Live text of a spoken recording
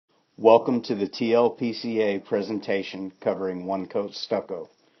Welcome to the TLPCA presentation covering one-coat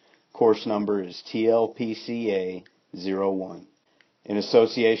stucco. Course number is TLPCA-01. In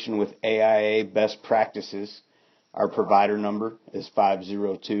association with AIA Best Practices, our provider number is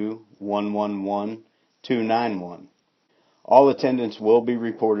 502-111-291. All attendance will be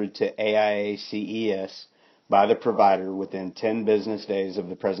reported to AIA CES by the provider within 10 business days of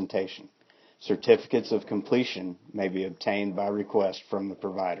the presentation. Certificates of completion may be obtained by request from the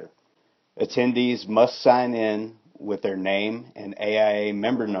provider. Attendees must sign in with their name and AIA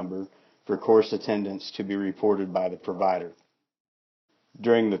member number for course attendance to be reported by the provider.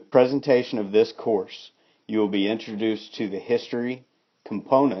 During the presentation of this course, you will be introduced to the history,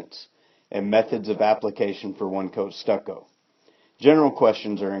 components, and methods of application for one-coat stucco. General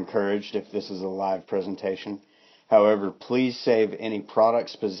questions are encouraged if this is a live presentation. However, please save any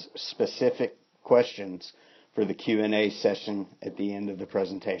product-specific questions for the Q&A session at the end of the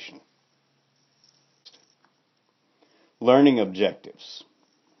presentation. Learning objectives.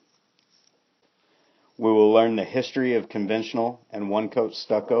 We will learn the history of conventional and one-coat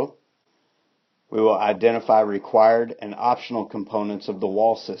stucco. We will identify required and optional components of the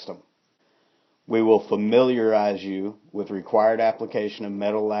wall system. We will familiarize you with required application of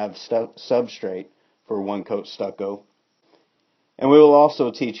metal lab substrate for one-coat stucco. And we will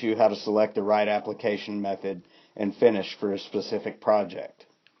also teach you how to select the right application method and finish for a specific project.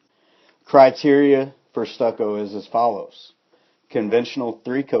 Criteria for stucco is as follows. Conventional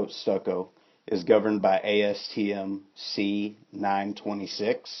three-coat stucco is governed by ASTM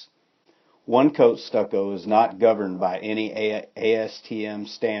C926. One-coat stucco is not governed by any ASTM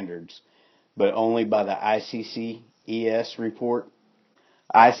standards, but only by the ICC-ES report.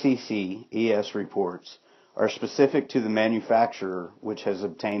 ICC-ES reports are specific to the manufacturer which has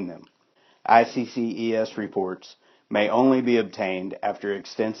obtained them. ICC-ES reports may only be obtained after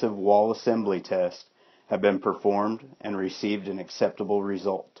extensive wall assembly tests have been performed and received an acceptable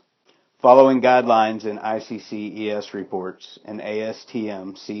result. Following guidelines in ICC-ES reports and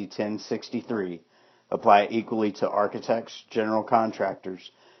ASTM C1063 apply equally to architects, general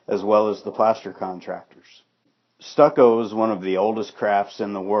contractors, as well as the plaster contractors. Stucco is one of the oldest crafts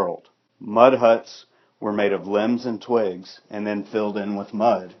in the world. Mud huts were made of limbs and twigs and then filled in with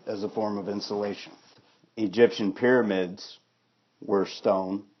mud as a form of insulation. Egyptian pyramids were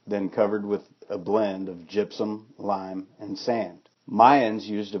stone, then covered with a blend of gypsum, lime, and sand. Mayans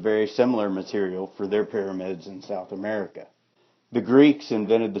used a very similar material for their pyramids in South America. The Greeks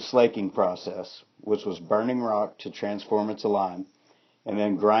invented the slaking process, which was burning rock to transform it to lime and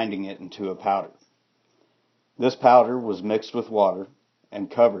then grinding it into a powder. This powder was mixed with water and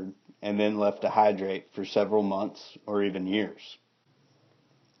covered and then left to hydrate for several months or even years.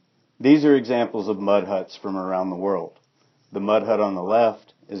 These are examples of mud huts from around the world. The mud hut on the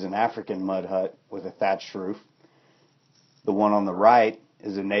left is an African mud hut with a thatched roof. The one on the right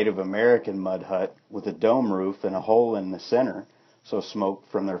is a Native American mud hut with a dome roof and a hole in the center so smoke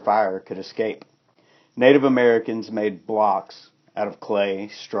from their fire could escape. Native Americans made blocks out of clay,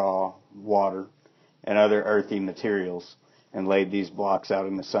 straw, water, and other earthy materials and laid these blocks out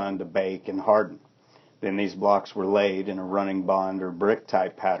in the sun to bake and harden. Then these blocks were laid in a running bond or brick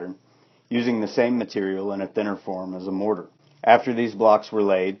type pattern using the same material in a thinner form as a mortar. After these blocks were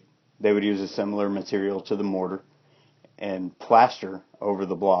laid, they would use a similar material to the mortar and plaster over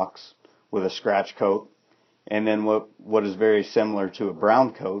the blocks with a scratch coat and then what is very similar to a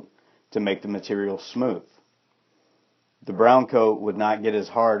brown coat to make the material smooth. The brown coat would not get as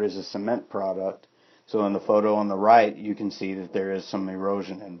hard as a cement product, so in the photo on the right you can see that there is some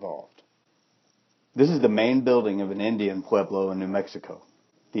erosion involved. This is the main building of an Indian pueblo in New Mexico.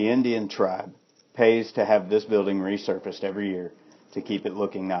 The Indian tribe pays to have this building resurfaced every year to keep it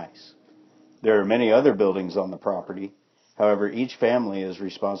looking nice. There are many other buildings on the property. However, each family is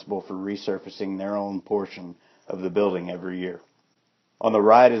responsible for resurfacing their own portion of the building every year. On the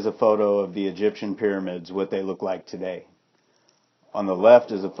right is a photo of the Egyptian pyramids, what they look like today. On the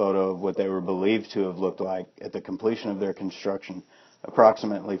left is a photo of what they were believed to have looked like at the completion of their construction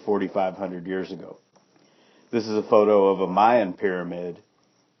approximately 4,500 years ago. This is a photo of a Mayan pyramid.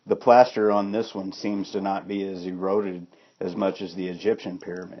 The plaster on this one seems to not be as eroded as much as the Egyptian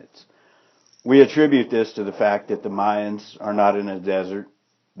pyramids. We attribute this to the fact that the Mayans are not in a desert.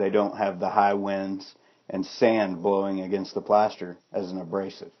 They don't have the high winds and sand blowing against the plaster as an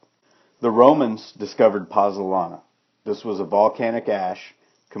abrasive. The Romans discovered pozzolana. This was a volcanic ash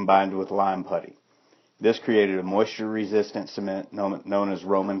combined with lime putty. This created a moisture-resistant cement known as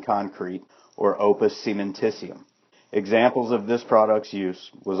Roman concrete or opus cementitium. Examples of this product's use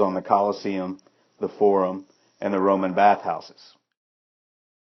was on the Colosseum, the Forum, and the Roman bathhouses.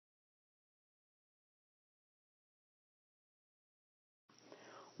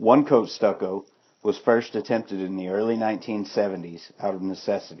 One-coat stucco was first attempted in the early 1970s out of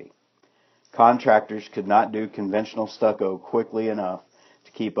necessity. Contractors could not do conventional stucco quickly enough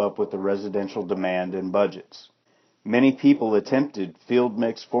to keep up with the residential demand and budgets. Many people attempted field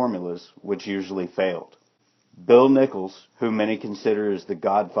mix formulas, which usually failed. Bill Nichols, who many consider as the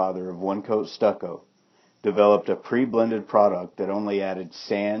godfather of one-coat stucco, developed a pre-blended product that only added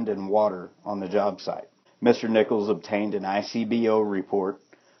sand and water on the job site. Mr. Nichols obtained an ICBO report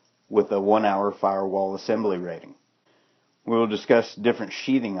with a 1-hour firewall assembly rating. We will discuss different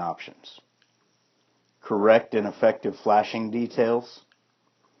sheathing options, correct and effective flashing details,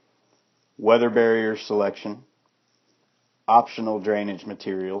 weather barrier selection, optional drainage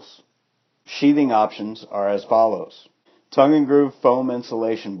materials. Sheathing options are as follows. Tongue and groove foam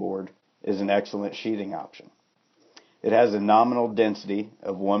insulation board is an excellent sheathing option. It has a nominal density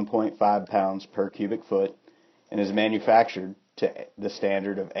of 1.5 pounds per cubic foot and is manufactured to the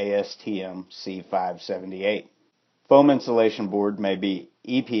standard of ASTM C578. Foam insulation board may be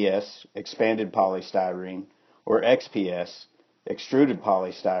EPS, expanded polystyrene, or XPS, extruded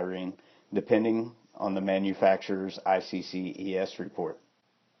polystyrene, depending on the manufacturer's ICC-ES report.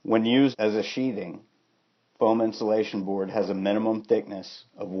 When used as a sheathing, foam insulation board has a minimum thickness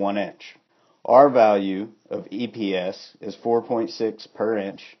of 1 inch. R value of EPS is 4.6 per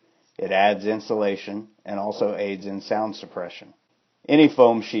inch. It adds insulation and also aids in sound suppression. Any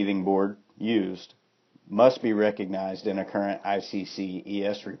foam sheathing board used must be recognized in a current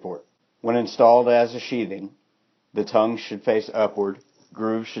ICC-ES report. When installed as a sheathing, the tongue should face upward,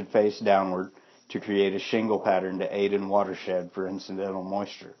 grooves should face downward to create a shingle pattern to aid in watershed for incidental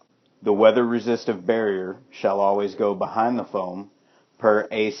moisture. The weather-resistive barrier shall always go behind the foam per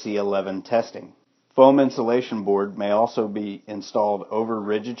AC11 testing. Foam insulation board may also be installed over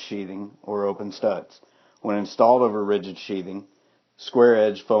rigid sheathing or open studs. When installed over rigid sheathing, square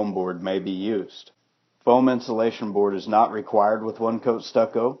edge foam board may be used. Foam insulation board is not required with one-coat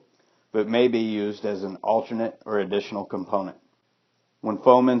stucco, but may be used as an alternate or additional component. When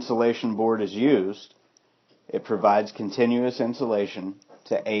foam insulation board is used, it provides continuous insulation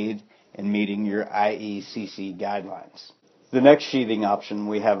to aid in meeting your IECC guidelines. The next sheathing option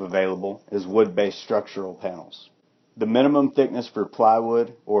we have available is wood-based structural panels. The minimum thickness for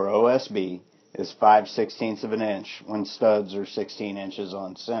plywood or OSB is 5/16 of an inch when studs are 16 inches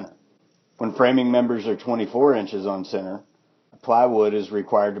on center. When framing members are 24 inches on center, plywood is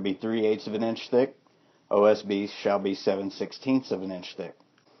required to be 3/8 of an inch thick. OSB shall be 7/16 of an inch thick.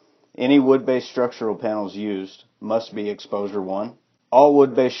 Any wood-based structural panels used must be exposure 1. All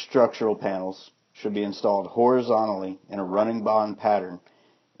wood-based structural panels should be installed horizontally in a running bond pattern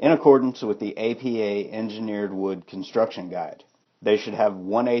in accordance with the APA Engineered Wood Construction Guide. They should have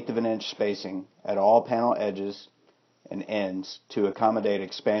 1/8 of an inch spacing at all panel edges and ends to accommodate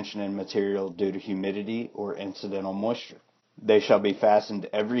expansion in material due to humidity or incidental moisture. They shall be fastened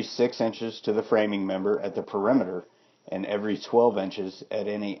every 6 inches to the framing member at the perimeter and every 12 inches at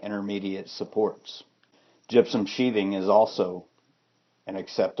any intermediate supports. Gypsum sheathing is also an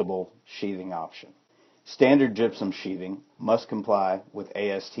acceptable sheathing option. Standard gypsum sheathing must comply with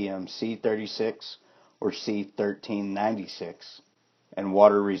ASTM C36 or C1396, and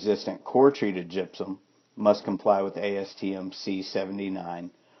water-resistant core-treated gypsum must comply with ASTM C79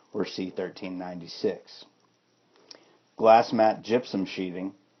 or C1396. Glass mat gypsum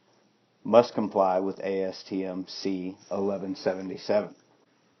sheathing must comply with ASTM C1177.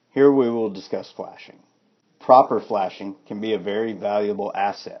 Here we will discuss flashing. Proper flashing can be a very valuable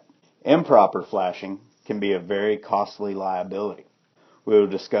asset. Improper flashing can be a very costly liability. We will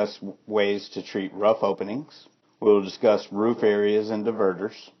discuss ways to treat rough openings. We will discuss roof areas and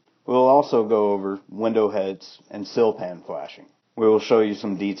diverters. We will also go over window heads and sill pan flashing. We will show you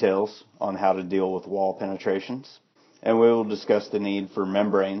some details on how to deal with wall penetrations, and we will discuss the need for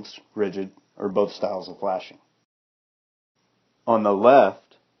membranes, rigid, or both styles of flashing. On the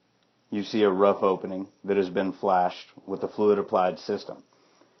left, you see a rough opening that has been flashed with a fluid applied system.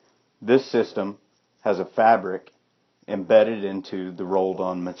 This system has a fabric embedded into the rolled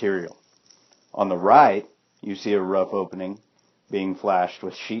on material. On the right, you see a rough opening being flashed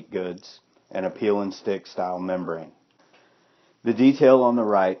with sheet goods and a peel and stick style membrane. The detail on the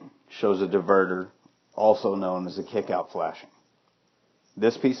right shows a diverter, also known as a kick-out flashing.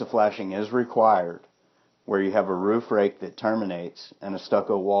 This piece of flashing is required where you have a roof rake that terminates and a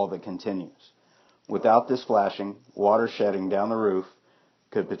stucco wall that continues. Without this flashing, water shedding down the roof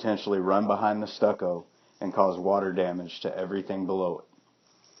could potentially run behind the stucco and cause water damage to everything below it.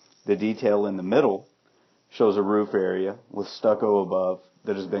 The detail in the middle shows a roof area with stucco above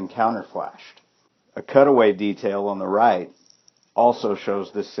that has been counterflashed. A cutaway detail on the right also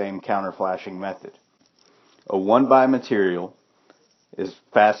shows this same counter-flashing method. A 1x material is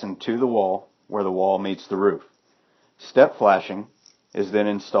fastened to the wall where the wall meets the roof. Step flashing is then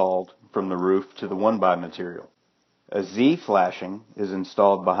installed from the roof to the 1x material. A Z flashing is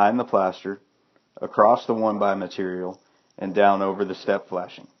installed behind the plaster, across the 1x material, and down over the step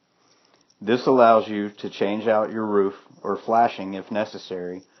flashing. This allows you to change out your roof or flashing if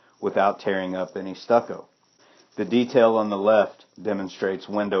necessary without tearing up any stucco. The detail on the left demonstrates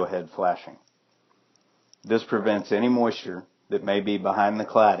window head flashing. This prevents any moisture that may be behind the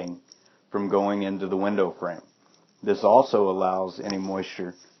cladding from going into the window frame. This also allows any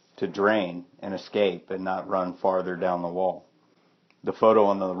moisture to drain and escape and not run farther down the wall. The photo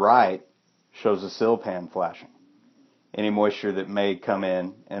on the right shows a sill pan flashing. Any moisture that may come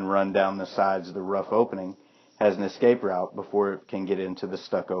in and run down the sides of the rough opening has an escape route before it can get into the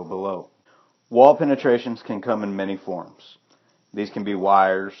stucco below. Wall penetrations can come in many forms. These can be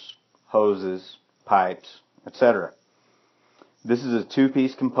wires, hoses, pipes, etc. This is a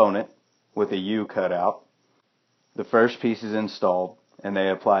two-piece component with a U cut out. The first piece is installed and they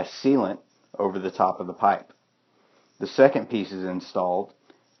apply sealant over the top of the pipe. The second piece is installed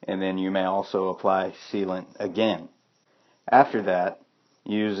and then you may also apply sealant again. After that,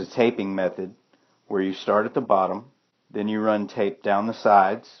 you use a taping method where you start at the bottom, then you run tape down the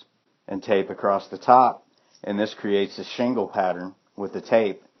sides and tape across the top, and this creates a shingle pattern with the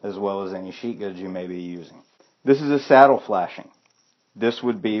tape as well as any sheet goods you may be using. This is a saddle flashing. This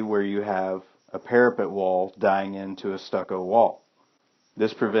would be where you have a parapet wall dying into a stucco wall.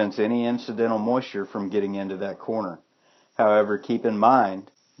 This prevents any incidental moisture from getting into that corner. However, keep in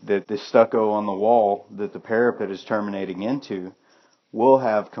mind that the stucco on the wall that the parapet is terminating into will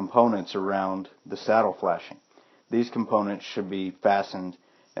have components around the saddle flashing. These components should be fastened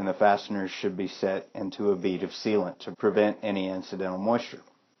and the fasteners should be set into a bead of sealant to prevent any incidental moisture.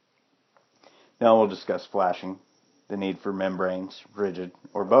 Now we'll discuss flashing, the need for membranes, rigid,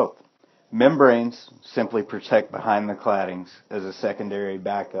 or both. Membranes simply protect behind the claddings as a secondary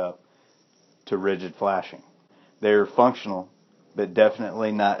backup to rigid flashing. They are functional, but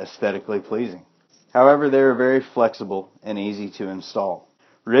definitely not aesthetically pleasing. However, they are very flexible and easy to install.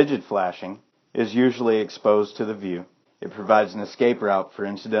 Rigid flashing is usually exposed to the view. It provides an escape route for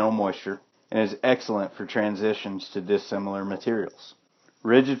incidental moisture and is excellent for transitions to dissimilar materials.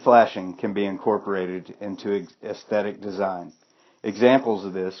 Rigid flashing can be incorporated into aesthetic design. Examples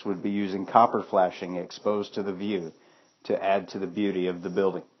of this would be using copper flashing exposed to the view to add to the beauty of the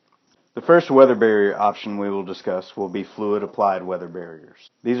building. The first weather barrier option we will discuss will be fluid applied weather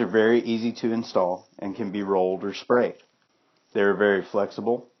barriers. These are very easy to install and can be rolled or sprayed. They are very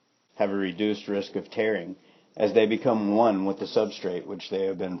flexible, have a reduced risk of tearing as they become one with the substrate which they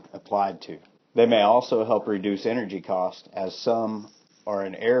have been applied to. They may also help reduce energy cost as some are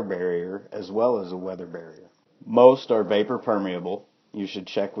an air barrier as well as a weather barrier. Most are vapor permeable. You should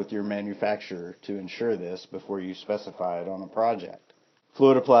check with your manufacturer to ensure this before you specify it on a project.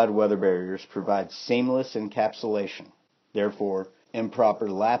 Fluid applied weather barriers provide seamless encapsulation. Therefore, improper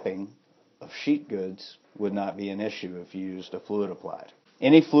lapping of sheet goods would not be an issue if you used a fluid applied.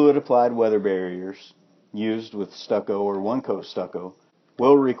 Any fluid applied weather barriers used with stucco or one-coat stucco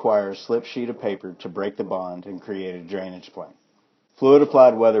will require a slip sheet of paper to break the bond and create a drainage plane. Fluid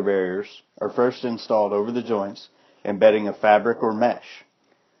applied weather barriers are first installed over the joints, embedding a fabric or mesh.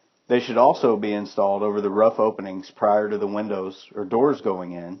 They should also be installed over the rough openings prior to the windows or doors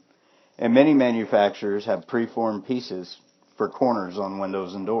going in, and many manufacturers have preformed pieces for corners on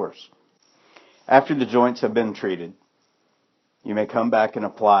windows and doors. After the joints have been treated, you may come back and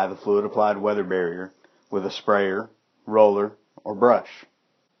apply the fluid applied weather barrier with a sprayer, roller, or brush.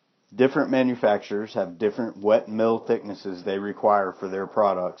 Different manufacturers have different wet mill thicknesses they require for their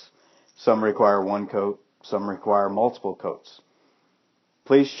products. Some require one coat, some require multiple coats.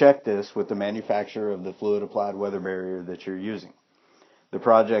 Please check this with the manufacturer of the fluid applied weather barrier that you're using. The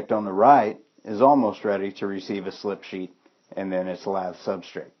project on the right is almost ready to receive a slip sheet and then its lath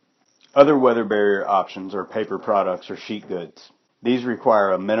substrate. Other weather barrier options are paper products or sheet goods. These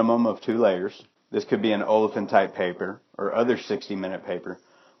require a minimum of 2 layers. This could be an olefin type paper or other 60-minute paper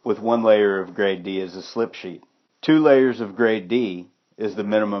with 1 layer of grade D as a slip sheet. 2 layers of grade D is the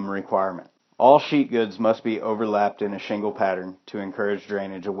minimum requirement. All sheet goods must be overlapped in a shingle pattern to encourage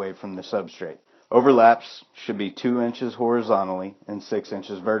drainage away from the substrate. Overlaps should be 2 inches horizontally and 6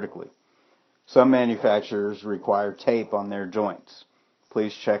 inches vertically. Some manufacturers require tape on their joints.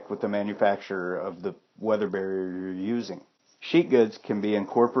 Please check with the manufacturer of the weather barrier you're using. Sheet goods can be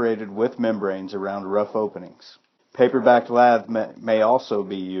incorporated with membranes around rough openings. Paper-backed lath may also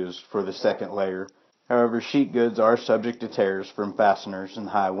be used for the second layer. However, sheet goods are subject to tears from fasteners and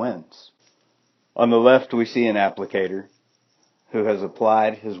high winds. On the left, we see an applicator who has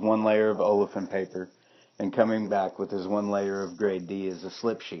applied his one layer of olefin paper and coming back with his one layer of grade D as a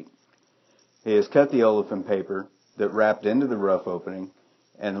slip sheet. He has cut the olefin paper that wrapped into the rough opening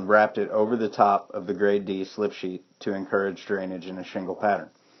and wrapped it over the top of the grade D slip sheet to encourage drainage in a shingle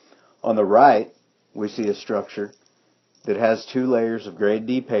pattern. On the right, we see a structure that has 2 layers of grade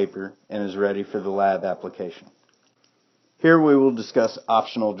D paper and is ready for the lath application. Here we will discuss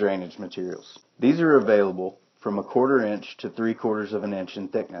optional drainage materials. These are available from 1/4 inch to 3/4 of an inch in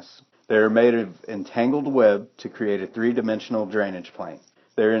thickness. They are made of entangled web to create a 3-dimensional drainage plane.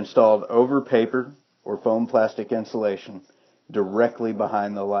 They are installed over paper or foam plastic insulation directly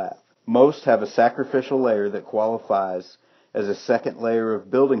behind the lath. Most have a sacrificial layer that qualifies as a second layer of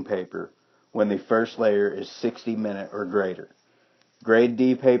building paper when the first layer is 60 minute or greater. Grade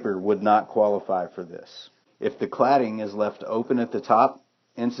D paper would not qualify for this. If the cladding is left open at the top,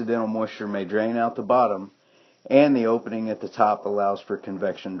 incidental moisture may drain out the bottom, and the opening at the top allows for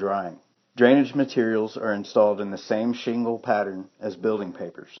convection drying. Drainage materials are installed in the same shingle pattern as building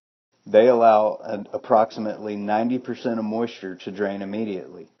papers. They allow approximately 90% of moisture to drain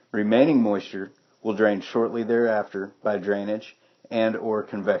immediately. Remaining moisture will drain shortly thereafter by drainage and or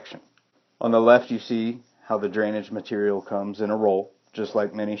convection. On the left, you see how the drainage material comes in a roll, just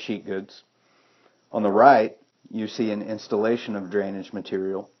like many sheet goods. On the right, you see an installation of drainage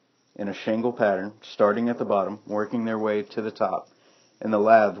material in a shingle pattern, starting at the bottom, working their way to the top, and the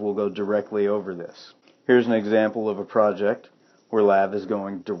lath will go directly over this. Here's an example of a project where lath is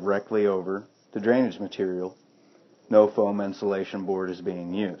going directly over the drainage material. No foam insulation board is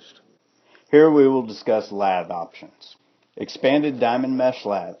being used. Here we will discuss lath options. Expanded diamond mesh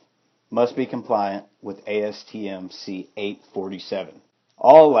lath must be compliant with ASTM C847.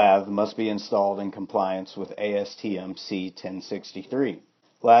 All lath must be installed in compliance with ASTM C1063.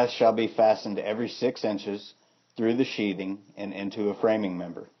 Lath shall be fastened every 6 inches through the sheathing and into a framing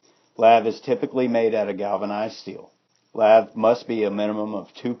member. Lath is typically made out of galvanized steel. Lath must be a minimum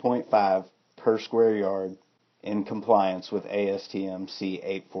of 2.5 per square yard in compliance with ASTM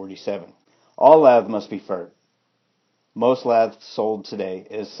C847. All lath must be furred. Most lath sold today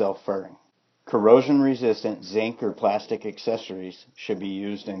is self-furring. Corrosion-resistant zinc or plastic accessories should be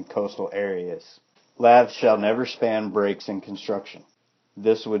used in coastal areas. Lath shall never span breaks in construction.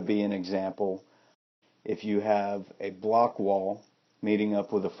 This would be an example if you have a block wall meeting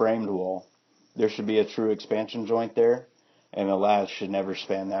up with a framed wall. There should be a true expansion joint there, and the lath should never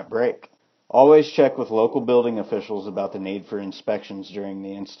span that break. Always check with local building officials about the need for inspections during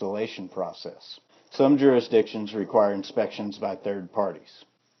the installation process. Some jurisdictions require inspections by third parties.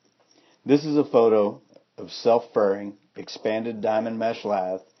 This is a photo of self-furring expanded diamond mesh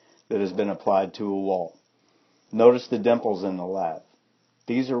lath that has been applied to a wall. Notice the dimples in the lath.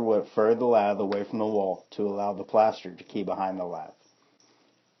 These are what fur the lath away from the wall to allow the plaster to key behind the lath.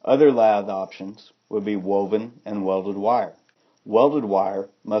 Other lath options would be woven and welded wire. Welded wire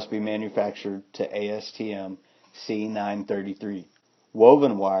must be manufactured to ASTM C933.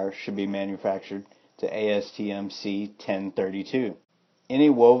 Woven wire should be manufactured to ASTM C1032. Any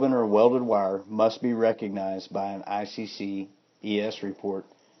woven or welded wire must be recognized by an ICC ES report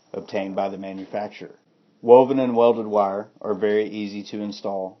obtained by the manufacturer. Woven and welded wire are very easy to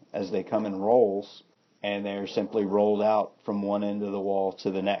install as they come in rolls and they are simply rolled out from one end of the wall to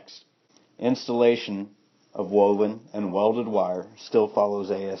the next. Installation of woven and welded wire still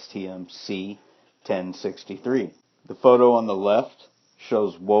follows ASTM C1063. The photo on the left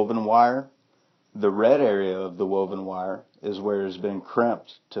shows woven wire. The red area of the woven wire is where it has been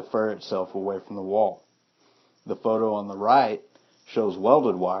crimped to fur itself away from the wall. The photo on the right shows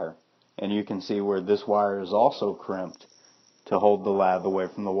welded wire, and you can see where this wire is also crimped to hold the lath away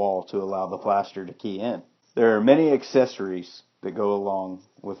from the wall to allow the plaster to key in. There are many accessories that go along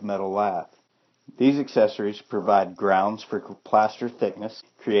with metal lath. These accessories provide grounds for plaster thickness,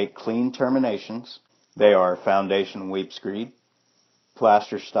 create clean terminations. They are foundation weep screed,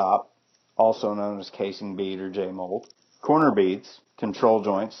 plaster stop, also known as casing bead or J-mold, corner beads, control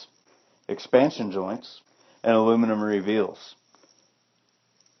joints, expansion joints, and aluminum reveals.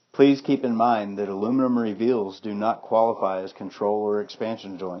 Please keep in mind that aluminum reveals do not qualify as control or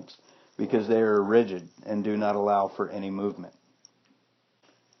expansion joints because they are rigid and do not allow for any movement.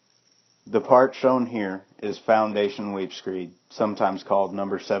 The part shown here is foundation weep screed, sometimes called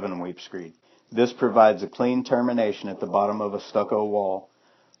number 7 weep screed. This provides a clean termination at the bottom of a stucco wall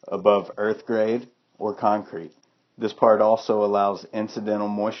above earth grade or concrete. This part also allows incidental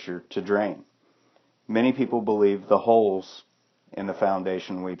moisture to drain. Many people believe the holes in the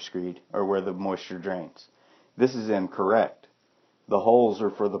foundation weep screed are where the moisture drains. This is incorrect. The holes are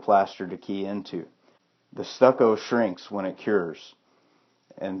for the plaster to key into. The stucco shrinks when it cures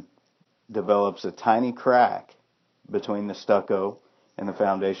and develops a tiny crack between the stucco and the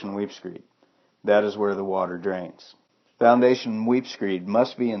foundation weep screed. That is where the water drains. Foundation weep screed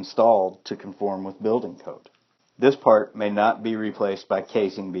must be installed to conform with building code. This part may not be replaced by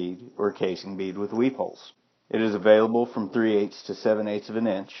casing bead or casing bead with weep holes. It is available from 3/8 to 7/8 of an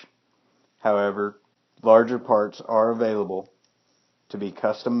inch. However, larger parts are available to be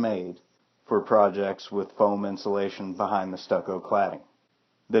custom made for projects with foam insulation behind the stucco cladding.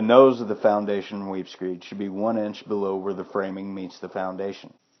 The nose of the foundation weep screed should be 1 inch below where the framing meets the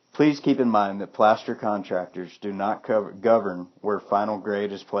foundation. Please keep in mind that plaster contractors do not govern where final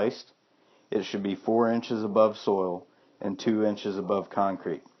grade is placed. It should be 4 inches above soil and 2 inches above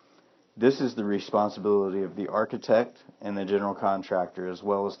concrete. This is the responsibility of the architect and the general contractor as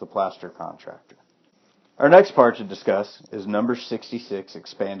well as the plaster contractor. Our next part to discuss is number 66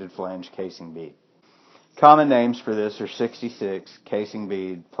 expanded flange casing bead. Common names for this are 66, casing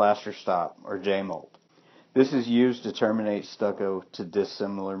bead, plaster stop, or J-mold. This is used to terminate stucco to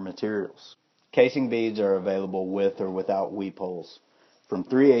dissimilar materials. Casing beads are available with or without weep holes, from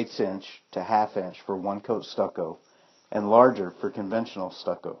 3/8 inch to 1/2 inch for one coat stucco, and larger for conventional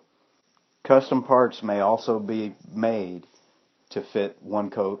stucco. Custom parts may also be made to fit one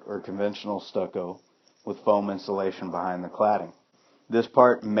coat or conventional stucco with foam insulation behind the cladding. This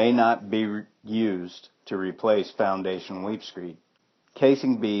part may not be used to replace foundation weep screed.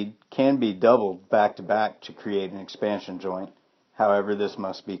 Casing bead can be doubled back to back to create an expansion joint. However, this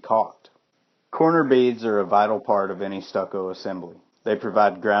must be caulked. Corner beads are a vital part of any stucco assembly. They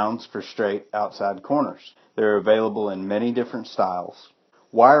provide grounds for straight outside corners. They're available in many different styles.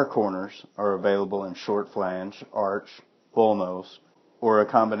 Wire corners are available in short flange, arch, bullnose, or a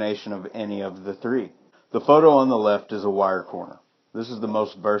combination of any of the three. The photo on the left is a wire corner. This is the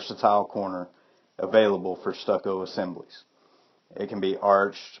most versatile corner available for stucco assemblies. It can be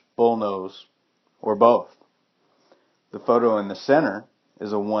arched, bullnose, or both. The photo in the center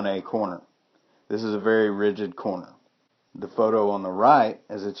is a 1A corner. This is a very rigid corner. The photo on the right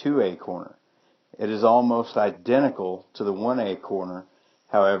is a 2A corner. It is almost identical to the 1A corner,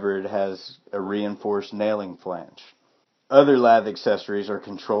 however it has a reinforced nailing flange. Other lathe accessories are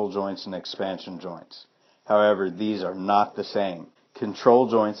control joints and expansion joints. However, these are not the same. Control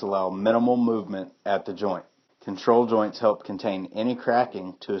joints allow minimal movement at the joint. Control joints help contain any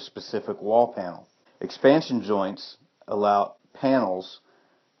cracking to a specific wall panel. Expansion joints allow panels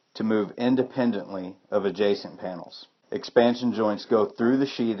to move independently of adjacent panels. Expansion joints go through the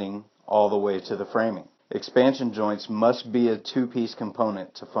sheathing all the way to the framing. Expansion joints must be a two-piece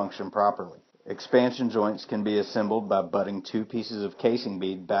component to function properly. Expansion joints can be assembled by butting two pieces of casing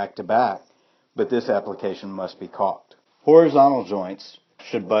bead back to back, but this application must be caulked. Horizontal joints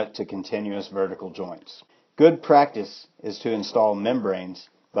should butt to continuous vertical joints. Good practice is to install membranes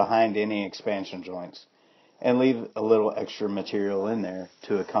behind any expansion joints and leave a little extra material in there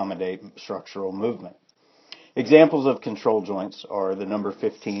to accommodate structural movement. Examples of control joints are the number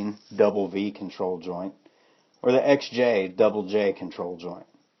 15 double V control joint or the XJ double J control joint.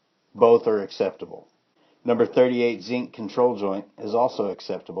 Both are acceptable. Number 38 zinc control joint is also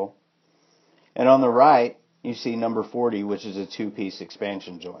acceptable. And on the right, you see number 40, which is a two-piece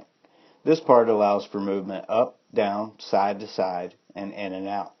expansion joint. This part allows for movement up, down, side to side, and in and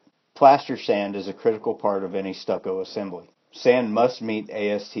out. Plaster sand is a critical part of any stucco assembly. Sand must meet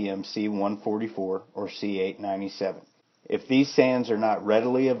ASTM C144 or C897. If these sands are not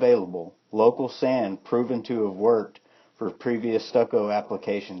readily available, local sand proven to have worked for previous stucco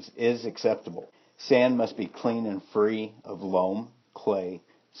applications is acceptable. Sand must be clean and free of loam, clay,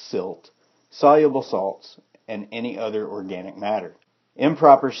 silt, soluble salts, and any other organic matter.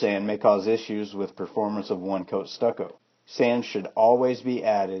 Improper sand may cause issues with performance of one-coat stucco. Sand should always be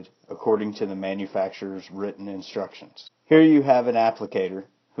added according to the manufacturer's written instructions. Here you have an applicator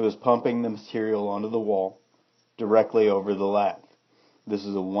who is pumping the material onto the wall directly over the lathe. This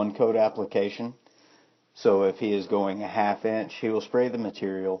is a one-coat application, so if he is going a 1/2 inch, he will spray the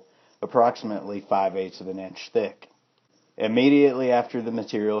material approximately 5/8 of an inch thick. Immediately after the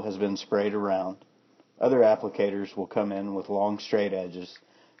material has been sprayed around, other applicators will come in with long straight edges,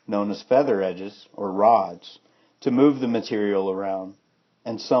 known as feather edges or rods, to move the material around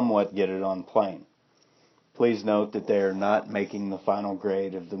and somewhat get it on plane. Please note that they are not making the final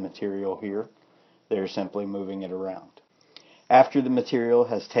grade of the material here. They are simply moving it around. After the material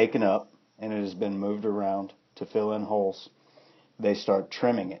has taken up and it has been moved around to fill in holes, they start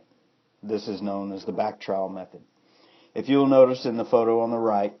trimming it. This is known as the back trowel method. If you'll notice in the photo on the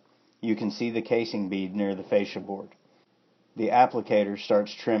right, you can see the casing bead near the fascia board. The applicator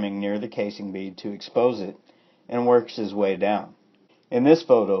starts trimming near the casing bead to expose it and works his way down. In this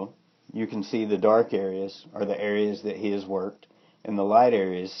photo, you can see the dark areas are the areas that he has worked, and the light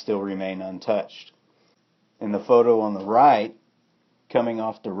areas still remain untouched. In the photo on the right, coming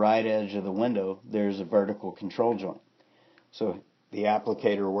off the right edge of the window, there's a vertical control joint. So the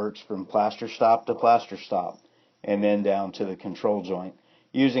applicator works from plaster stop to plaster stop and then down to the control joint,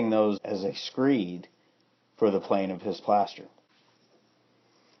 using those as a screed for the plane of his plaster.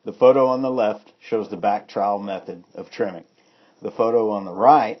 The photo on the left shows the back trowel method of trimming. The photo on the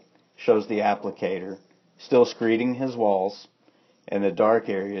right shows the applicator still screeding his walls, and the dark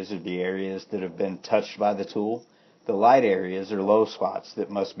areas are the areas that have been touched by the tool. The light areas are low spots that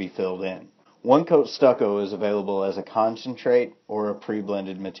must be filled in. One coat stucco is available as a concentrate or a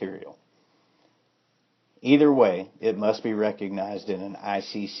pre-blended material. Either way, it must be recognized in an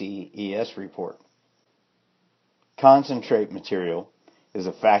ICC-ES report. Concentrate material is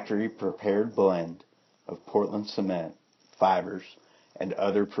a factory-prepared blend of Portland cement, fibers, and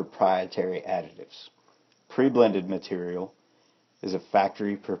other proprietary additives. Pre-blended material is a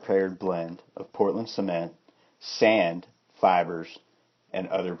factory-prepared blend of Portland cement, sand, fibers, and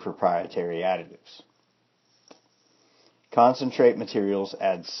other proprietary additives. Concentrate materials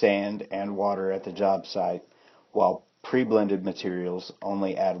add sand and water at the job site, while pre-blended materials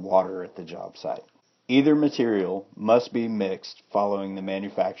only add water at the job site. Either material must be mixed following the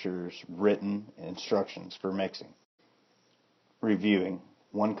manufacturer's written instructions for mixing. Reviewing,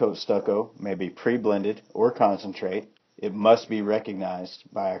 one coat stucco may be pre-blended or concentrate. It must be recognized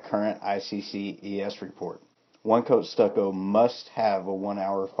by a current ICC-ES report. One coat stucco must have a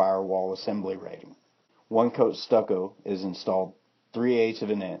 1-hour firewall assembly rating. One coat stucco is installed 3/8 of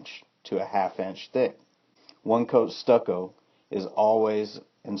an inch to a 1/2 inch thick. One coat stucco is always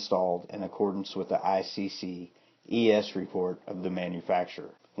installed in accordance with the ICC-ES report of the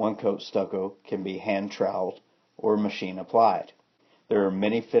manufacturer. One coat stucco can be hand troweled or machine applied. There are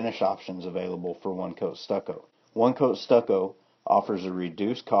many finish options available for one coat stucco. One coat stucco offers a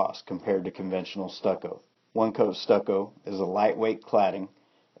reduced cost compared to conventional stucco. One coat stucco is a lightweight cladding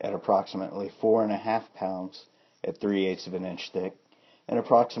at approximately 4.5 pounds at 3/8 of an inch thick and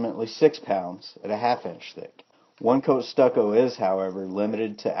approximately 6 pounds at a 1/2 inch thick. One coat stucco is, however,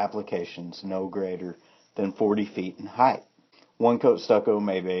 limited to applications no greater than 40 feet in height. One coat stucco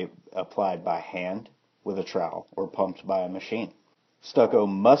may be applied by hand with a trowel or pumped by a machine. Stucco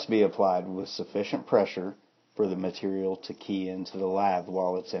must be applied with sufficient pressure for the material to key into the lathe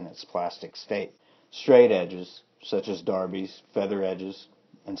while it's in its plastic state. Straight edges, such as darbies, feather edges,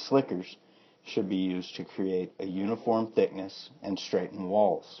 and slickers, should be used to create a uniform thickness and straighten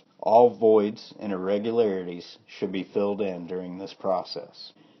walls. All voids and irregularities should be filled in during this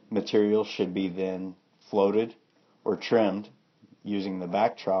process. Material should be then floated or trimmed using the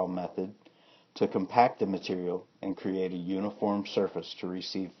back trowel method to compact the material and create a uniform surface to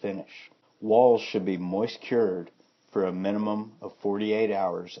receive finish. Walls should be moist cured for a minimum of 48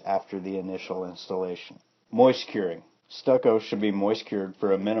 hours after the initial installation. Moist curing. Stucco should be moist cured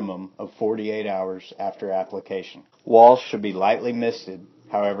for a minimum of 48 hours after application. Walls should be lightly misted,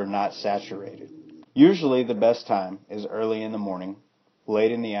 however not saturated. Usually the best time is early in the morning,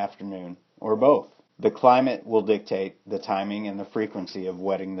 late in the afternoon, or both. The climate will dictate the timing and the frequency of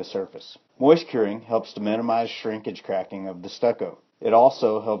wetting the surface. Moist curing helps to minimize shrinkage cracking of the stucco. It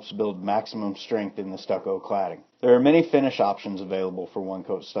also helps build maximum strength in the stucco cladding. There are many finish options available for one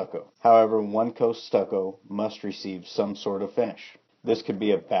coat stucco. However, one coat stucco must receive some sort of finish. This could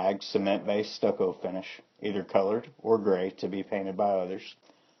be a bagged cement-based stucco finish, either colored or gray to be painted by others.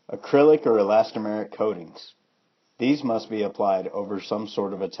 Acrylic or elastomeric coatings. These must be applied over some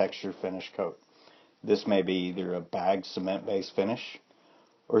sort of a texture finish coat. This may be either a bagged cement-based finish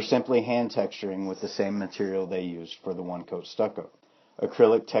or simply hand texturing with the same material they used for the one coat stucco.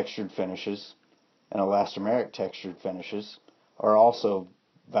 Acrylic textured finishes and elastomeric textured finishes are also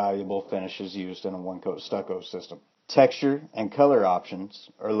valuable finishes used in a one coat stucco system. Texture and color options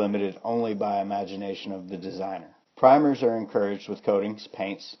are limited only by imagination of the designer. Primers are encouraged with coatings,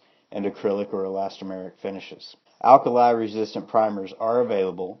 paints, and acrylic or elastomeric finishes. Alkali-resistant primers are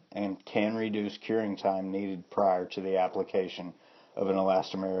available and can reduce curing time needed prior to the application of an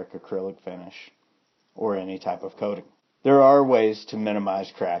elastomeric acrylic finish or any type of coating. There are ways to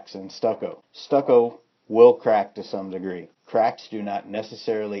minimize cracks in stucco. Stucco will crack to some degree. Cracks do not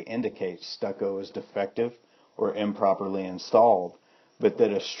necessarily indicate stucco is defective or improperly installed, but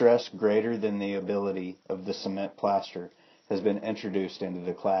that a stress greater than the ability of the cement plaster has been introduced into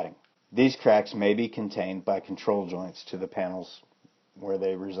the cladding. These cracks may be contained by control joints to the panels where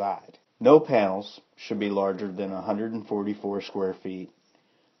they reside. No panels should be larger than 144 square feet,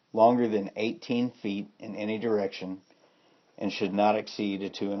 longer than 18 feet in any direction, and should not exceed a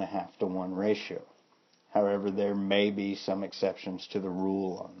 2.5 to 1 ratio. However, there may be some exceptions to the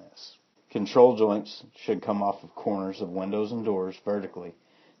rule on this. Control joints should come off of corners of windows and doors vertically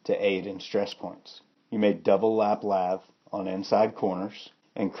to aid in stress points. You may double lap lath on inside corners,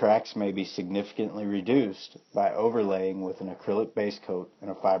 and cracks may be significantly reduced by overlaying with an acrylic base coat and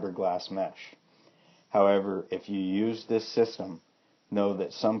a fiberglass mesh. However, if you use this system, know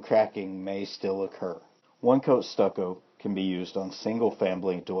that some cracking may still occur. One-coat stucco can be used on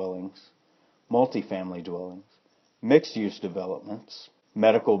single-family dwellings, multifamily dwellings, mixed-use developments,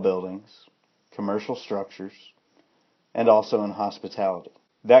 medical buildings, commercial structures, and also in hospitality.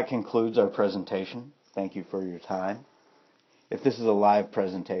 That concludes our presentation. Thank you for your time. If this is a live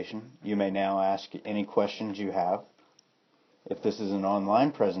presentation, you may now ask any questions you have. If this is an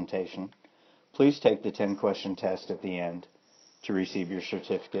online presentation, please take the 10-question test at the end to receive your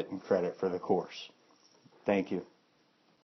certificate and credit for the course. Thank you.